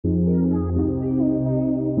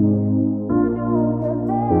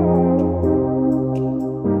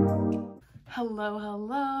Hello,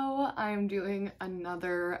 hello. I'm doing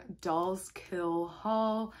another Dolls Kill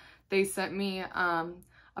haul. They sent me a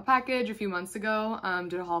package a few months ago.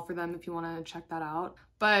 Did a haul for them if you want to check that out.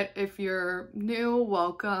 But if you're new,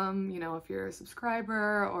 welcome. You know, if you're a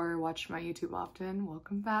subscriber or watch my YouTube often,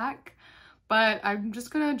 welcome back. But I'm just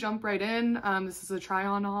gonna jump right in. This is a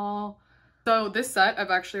try-on haul. So this set I've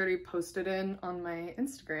actually already posted in on my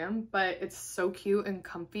Instagram, but it's so cute and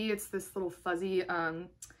comfy. It's this little fuzzy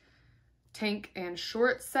tank and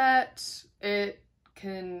short set. It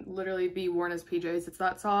can literally be worn as PJs. It's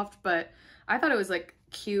that soft, but I thought it was like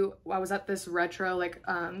cute. I was at this retro like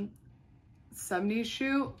 70s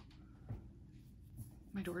shoot.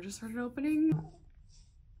 My door just started opening.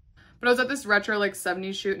 But I was at this retro like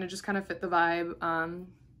 70s shoot and it just kind of fit the vibe.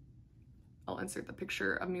 I'll insert the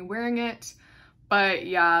picture of me wearing it. But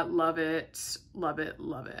yeah, love it, love it,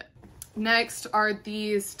 love it. Next are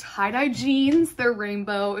these tie-dye jeans. They're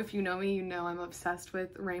rainbow. If you know me, you know I'm obsessed with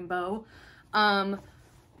rainbow.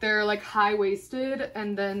 They're like high-waisted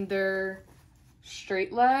and then they're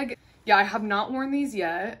straight leg. Yeah, I have not worn these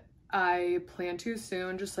yet. I plan to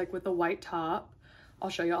soon, just like with a white top. I'll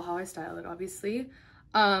show y'all how I style it, obviously.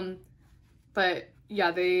 But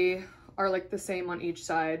yeah, they are like the same on each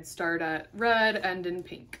side. Start at red, end in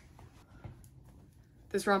pink.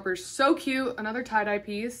 This romper is so cute. Another tie-dye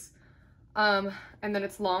piece. And then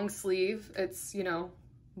it's long sleeve. It's, you know,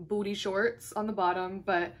 booty shorts on the bottom,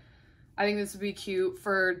 but I think this would be cute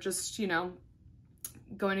for just, you know,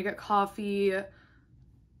 going to get coffee,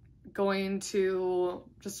 going to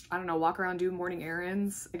just, I don't know, walk around, do morning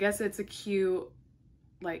errands. I guess it's a cute,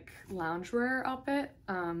 like, loungewear outfit.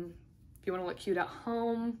 If you want to look cute at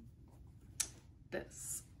home,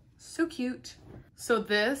 this. So cute. So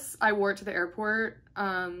this, I wore it to the airport,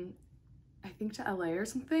 I think to LA or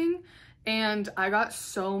something. And I got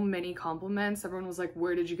so many compliments. Everyone was like,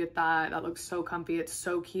 where did you get that? That looks so comfy. It's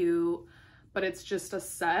so cute. But it's just a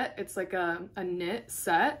set. It's like a knit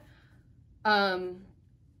set.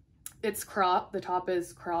 It's crop. The top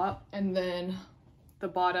is crop. And then the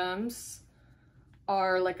bottoms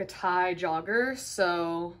are like a tie jogger.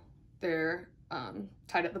 So they're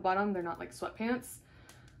tied at the bottom. They're not like sweatpants.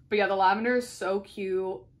 But yeah, the lavender is so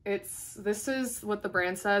cute. This is what the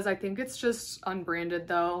brand says. I think it's just unbranded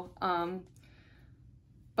though.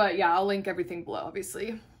 But yeah, I'll link everything below,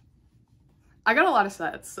 obviously. I got a lot of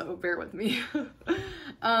sets, so bear with me.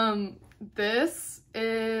 This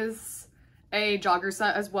is a jogger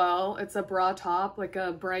set as well. It's a bra top, like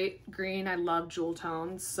a bright green. I love jewel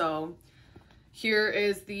tones. So here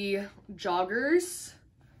is the joggers.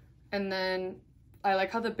 And then I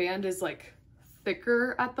like how the band is like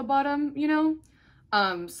thicker at the bottom, you know?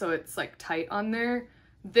 So it's like tight on there.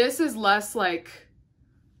 This is less like,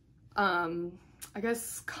 I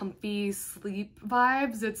guess comfy sleep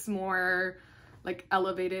vibes. It's more like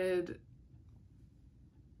elevated,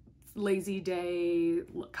 lazy day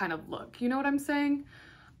kind of look. You know what I'm saying?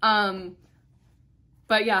 But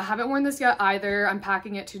yeah, I haven't worn this yet either. I'm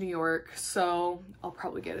packing it to New York, so I'll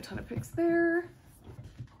probably get a ton of pics there.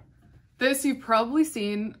 This you've probably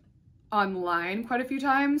seen online quite a few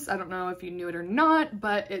times. I don't know if you knew it or not,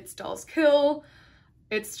 but it's Dolls Kill.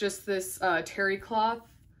 It's just this terry cloth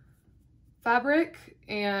fabric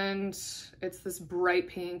and it's this bright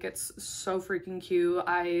pink. It's so freaking cute.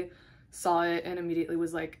 I saw it and immediately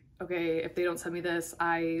was like, okay, if they don't send me this,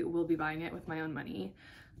 I will be buying it with my own money.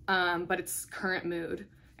 But it's current mood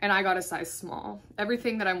and I got a size small.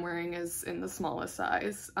 Everything that I'm wearing is in the smallest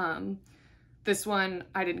size. This one,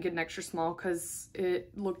 I didn't get an extra small because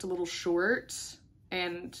it looked a little short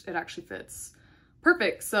and it actually fits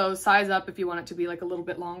perfect. So size up if you want it to be like a little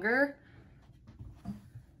bit longer.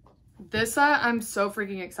 This set I'm so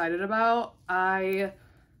freaking excited about. I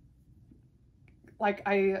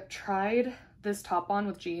tried this top on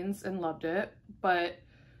with jeans and loved it, but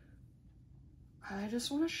I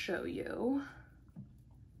just want to show you.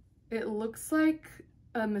 It looks like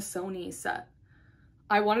a Missoni set.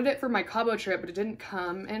 I wanted it for my Cabo trip, but it didn't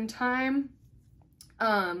come in time.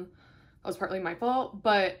 That was partly my fault,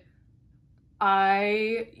 but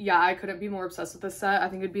I couldn't be more obsessed with this set. I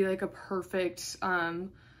think it'd be like a perfect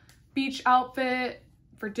beach outfit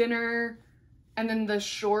for dinner. And then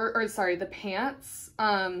the pants,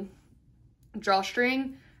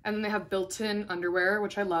 drawstring, and then they have built-in underwear,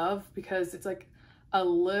 which I love because it's like a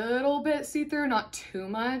little bit see-through, not too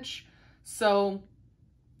much. So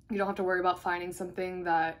you don't have to worry about finding something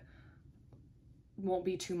that won't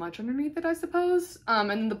be too much underneath it, I suppose. And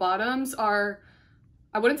then the bottoms are,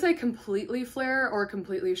 I wouldn't say completely flare or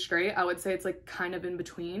completely straight. I would say it's like kind of in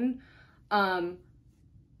between.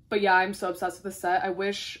 But yeah, I'm so obsessed with the set. I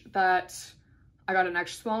wish that I got an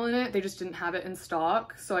extra small in it. They just didn't have it in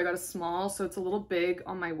stock. So I got a small, so it's a little big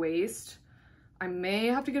on my waist. I may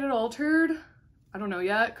have to get it altered. I don't know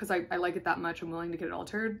yet because I like it that much. I'm willing to get it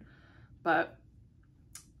altered, but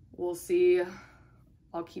we'll see.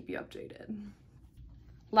 I'll keep you updated.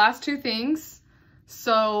 Last two things.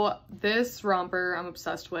 So this romper I'm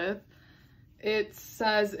obsessed with. It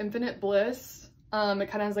says Infinite Bliss. It kind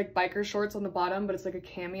of has like biker shorts on the bottom, but it's like a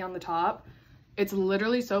cami on the top. It's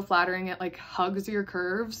literally so flattering. It like hugs your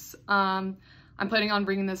curves. I'm planning on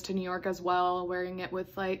bringing this to New York as well, wearing it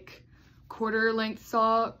with like quarter length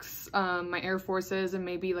socks, my Air Forces, and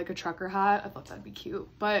maybe like a trucker hat. I thought that'd be cute.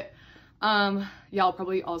 But yeah, I'll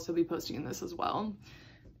probably also be posting this as well.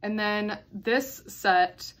 And then this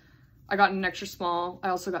set, I got in an extra small. I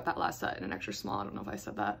also got that last set in an extra small. I don't know if I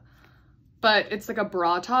said that. But it's like a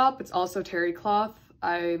bra top. It's also terry cloth.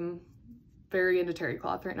 I'm very into terry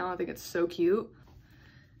cloth right now. I think it's so cute.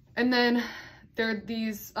 And then there are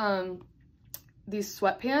these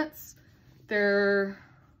sweatpants. They're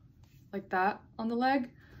like that on the leg.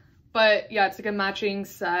 But yeah, it's like a matching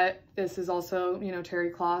set. This is also, you know, terry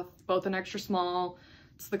cloth, both an extra small.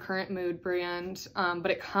 It's the Current Mood brand,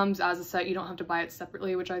 but it comes as a set. You don't have to buy it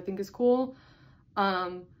separately, which I think is cool.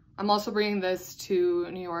 I'm also bringing this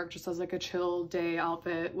to New York just as like a chill day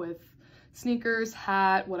outfit with sneakers,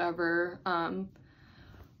 hat, whatever.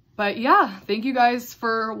 But yeah, thank you guys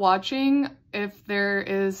for watching. If there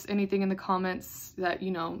is anything in the comments that,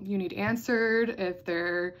 you know, you need answered, if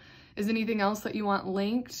there is anything else that you want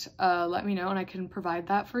linked, let me know and I can provide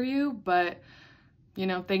that for you. But, you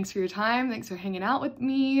know, thanks for your time. Thanks for hanging out with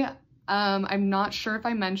me. I'm not sure if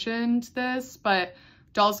I mentioned this, but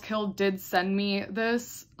Dolls Kill did send me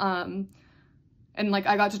this. And like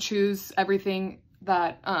I got to choose everything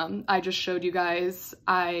that I just showed you guys.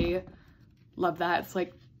 I love that. It's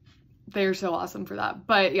like, they're so awesome for that.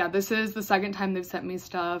 But yeah, this is the second time they've sent me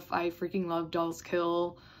stuff. I freaking love Dolls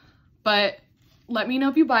Kill. But let me know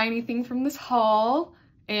if you buy anything from this haul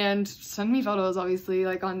and send me photos, obviously,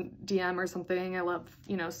 like on DM or something. I love,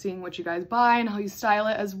 you know, seeing what you guys buy and how you style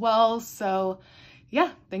it as well. So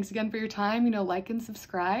yeah, thanks again for your time. You know, like and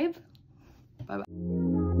subscribe. Bye-bye.